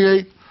number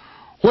 28,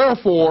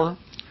 wherefore,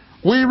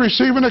 we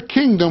receiving a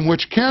kingdom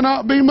which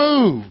cannot be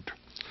moved,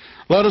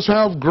 let us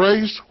have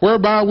grace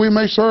whereby we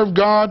may serve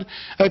God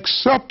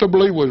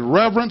acceptably with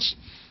reverence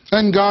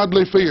and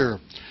godly fear.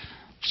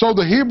 So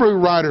the Hebrew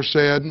writer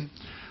said,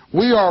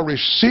 we are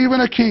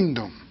receiving a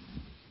kingdom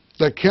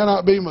that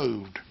cannot be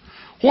moved.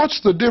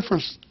 What's the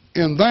difference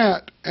in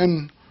that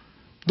and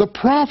the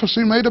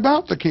prophecy made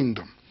about the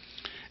kingdom?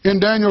 In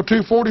Daniel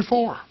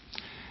 2:44,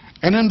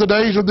 and in the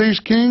days of these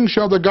kings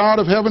shall the God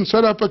of heaven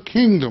set up a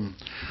kingdom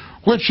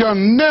which shall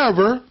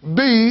never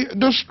be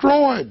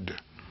destroyed.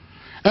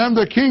 And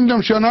the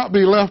kingdom shall not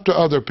be left to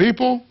other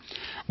people,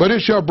 but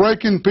it shall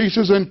break in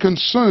pieces and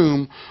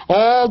consume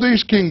all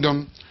these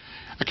kingdoms,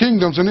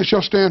 and it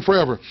shall stand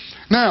forever.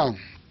 Now,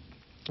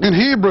 in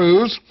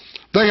Hebrews,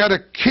 they had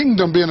a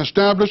kingdom being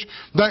established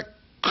that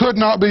could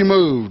not be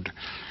moved.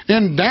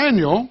 In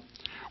Daniel,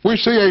 we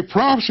see a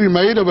prophecy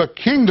made of a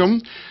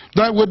kingdom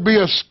that would be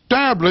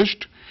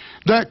established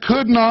that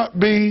could not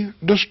be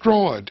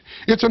destroyed.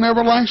 It's an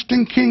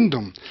everlasting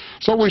kingdom.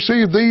 So we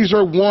see these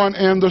are one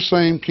and the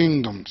same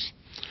kingdoms.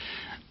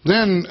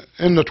 Then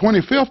in the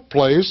 25th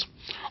place,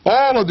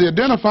 all of the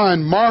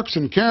identifying marks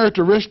and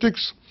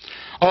characteristics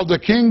of the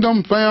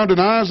kingdom found in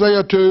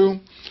Isaiah 2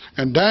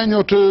 and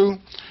Daniel 2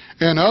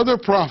 and other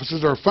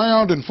prophecies are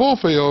found and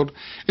fulfilled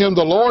in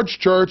the Lord's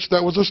church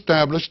that was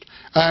established,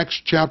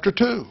 Acts chapter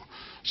 2.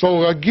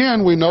 So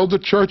again, we know the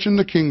church and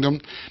the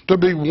kingdom to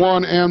be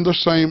one and the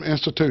same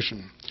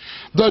institution.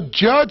 The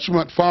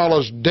judgment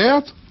follows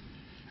death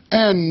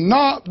and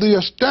not the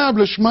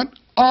establishment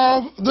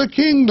of the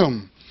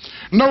kingdom.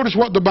 Notice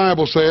what the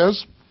Bible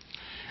says.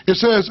 It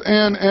says,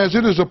 and as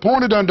it is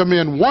appointed unto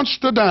men once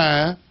to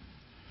die,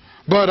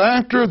 but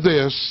after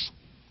this,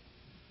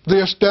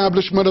 the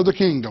establishment of the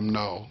kingdom.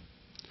 No.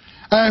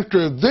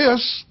 After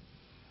this,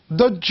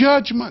 the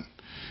judgment.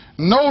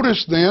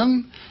 Notice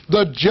then,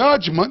 the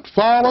judgment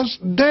follows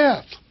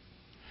death.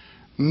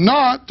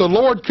 Not the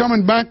Lord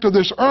coming back to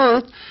this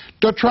earth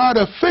to try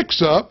to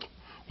fix up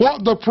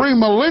what the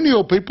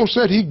premillennial people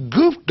said he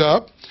goofed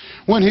up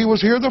when he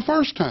was here the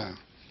first time.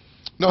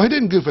 No, he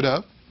didn't goof it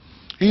up.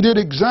 He did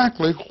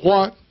exactly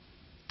what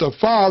the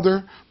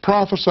Father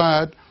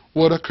prophesied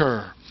would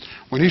occur.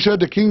 When he said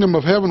the kingdom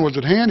of heaven was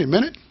at hand, he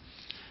meant it.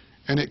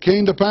 And it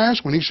came to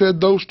pass. When he said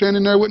those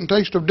standing there wouldn't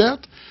taste of death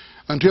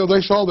until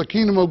they saw the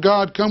kingdom of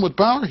God come with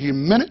power, he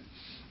meant it.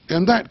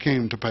 And that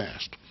came to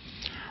pass.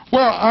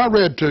 Well, I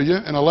read to you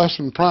in a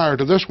lesson prior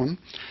to this one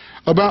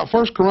about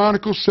 1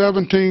 Chronicles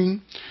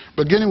 17,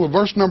 beginning with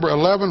verse number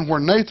 11, where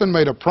Nathan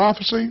made a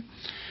prophecy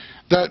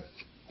that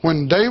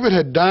when David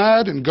had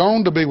died and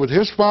gone to be with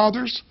his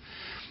fathers,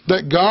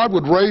 that God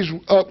would raise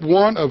up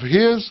one of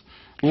his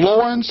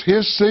loins,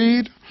 his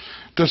seed,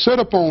 to sit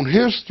upon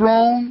his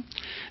throne.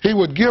 He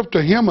would give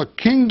to him a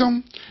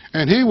kingdom,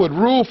 and he would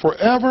rule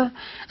forever,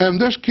 and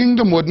this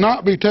kingdom would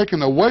not be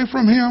taken away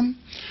from him.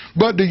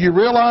 But do you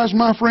realize,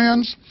 my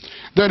friends,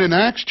 that in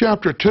Acts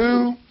chapter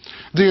 2,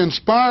 the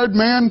inspired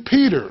man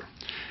Peter,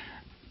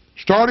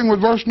 starting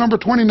with verse number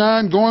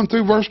 29, going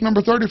through verse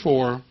number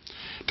 34,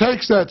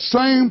 takes that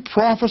same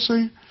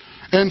prophecy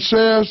and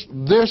says,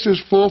 this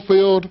is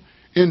fulfilled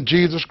in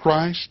Jesus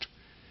Christ.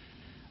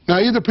 Now,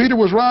 either Peter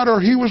was right or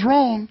he was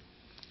wrong.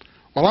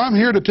 Well, I'm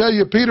here to tell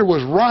you Peter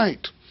was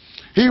right.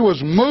 He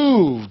was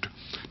moved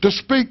to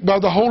speak by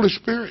the Holy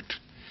Spirit.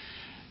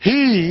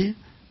 He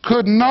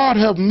could not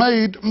have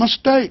made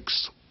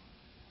mistakes.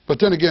 But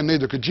then again,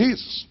 neither could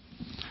Jesus.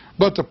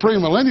 But the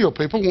premillennial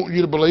people want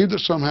you to believe that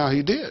somehow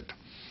he did.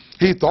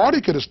 He thought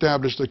he could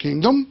establish the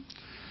kingdom.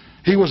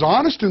 He was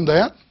honest in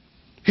that.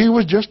 He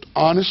was just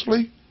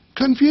honestly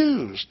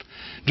confused.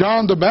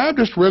 John the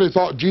Baptist really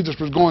thought Jesus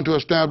was going to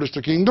establish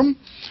the kingdom,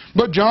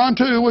 but John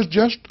too was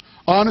just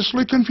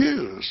honestly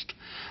confused.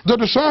 The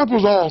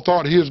disciples all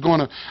thought he was going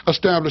to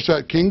establish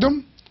that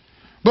kingdom,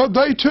 but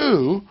they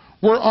too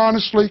were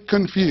honestly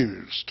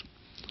confused.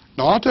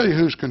 Now I'll tell you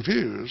who's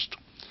confused.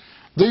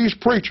 These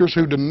preachers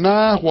who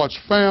deny what's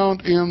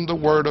found in the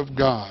Word of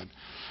God.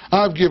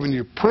 I've given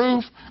you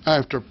proof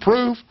after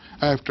proof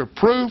after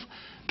proof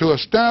to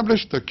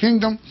establish the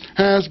kingdom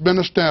has been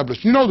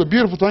established. You know the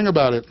beautiful thing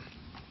about it?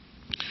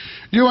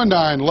 You and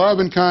I in love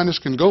and kindness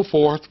can go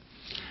forth,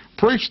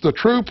 preach the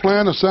true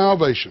plan of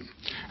salvation.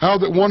 How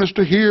that one is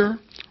to hear,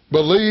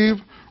 believe,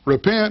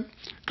 repent,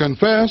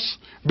 confess,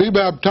 be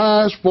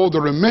baptized for the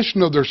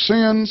remission of their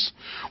sins.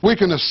 We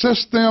can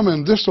assist them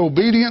in this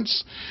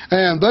obedience,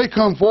 and they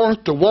come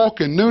forth to walk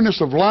in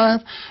newness of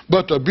life.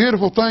 But the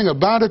beautiful thing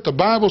about it, the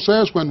Bible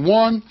says, when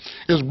one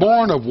is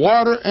born of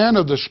water and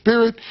of the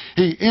Spirit,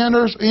 he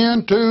enters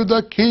into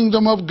the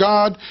kingdom of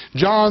God.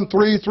 John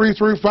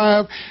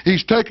 3:3-5.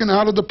 He's taken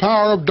out of the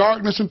power of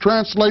darkness and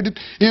translated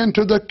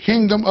into the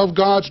kingdom of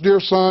God's dear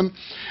Son.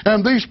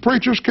 And these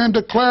preachers can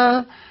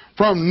declare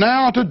from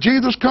now till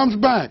Jesus comes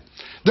back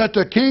that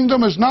the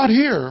kingdom is not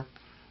here,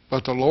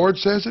 but the Lord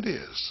says it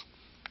is.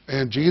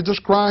 And Jesus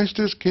Christ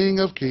is King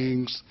of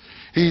kings.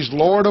 He's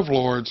Lord of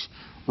lords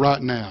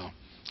right now.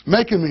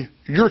 Make him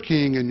your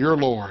King and your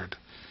Lord.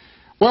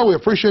 Well, we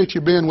appreciate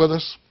you being with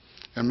us,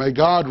 and may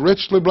God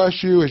richly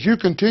bless you as you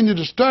continue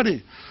to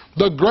study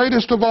the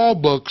greatest of all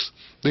books,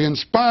 the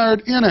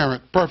inspired,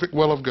 inerrant, perfect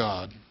will of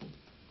God.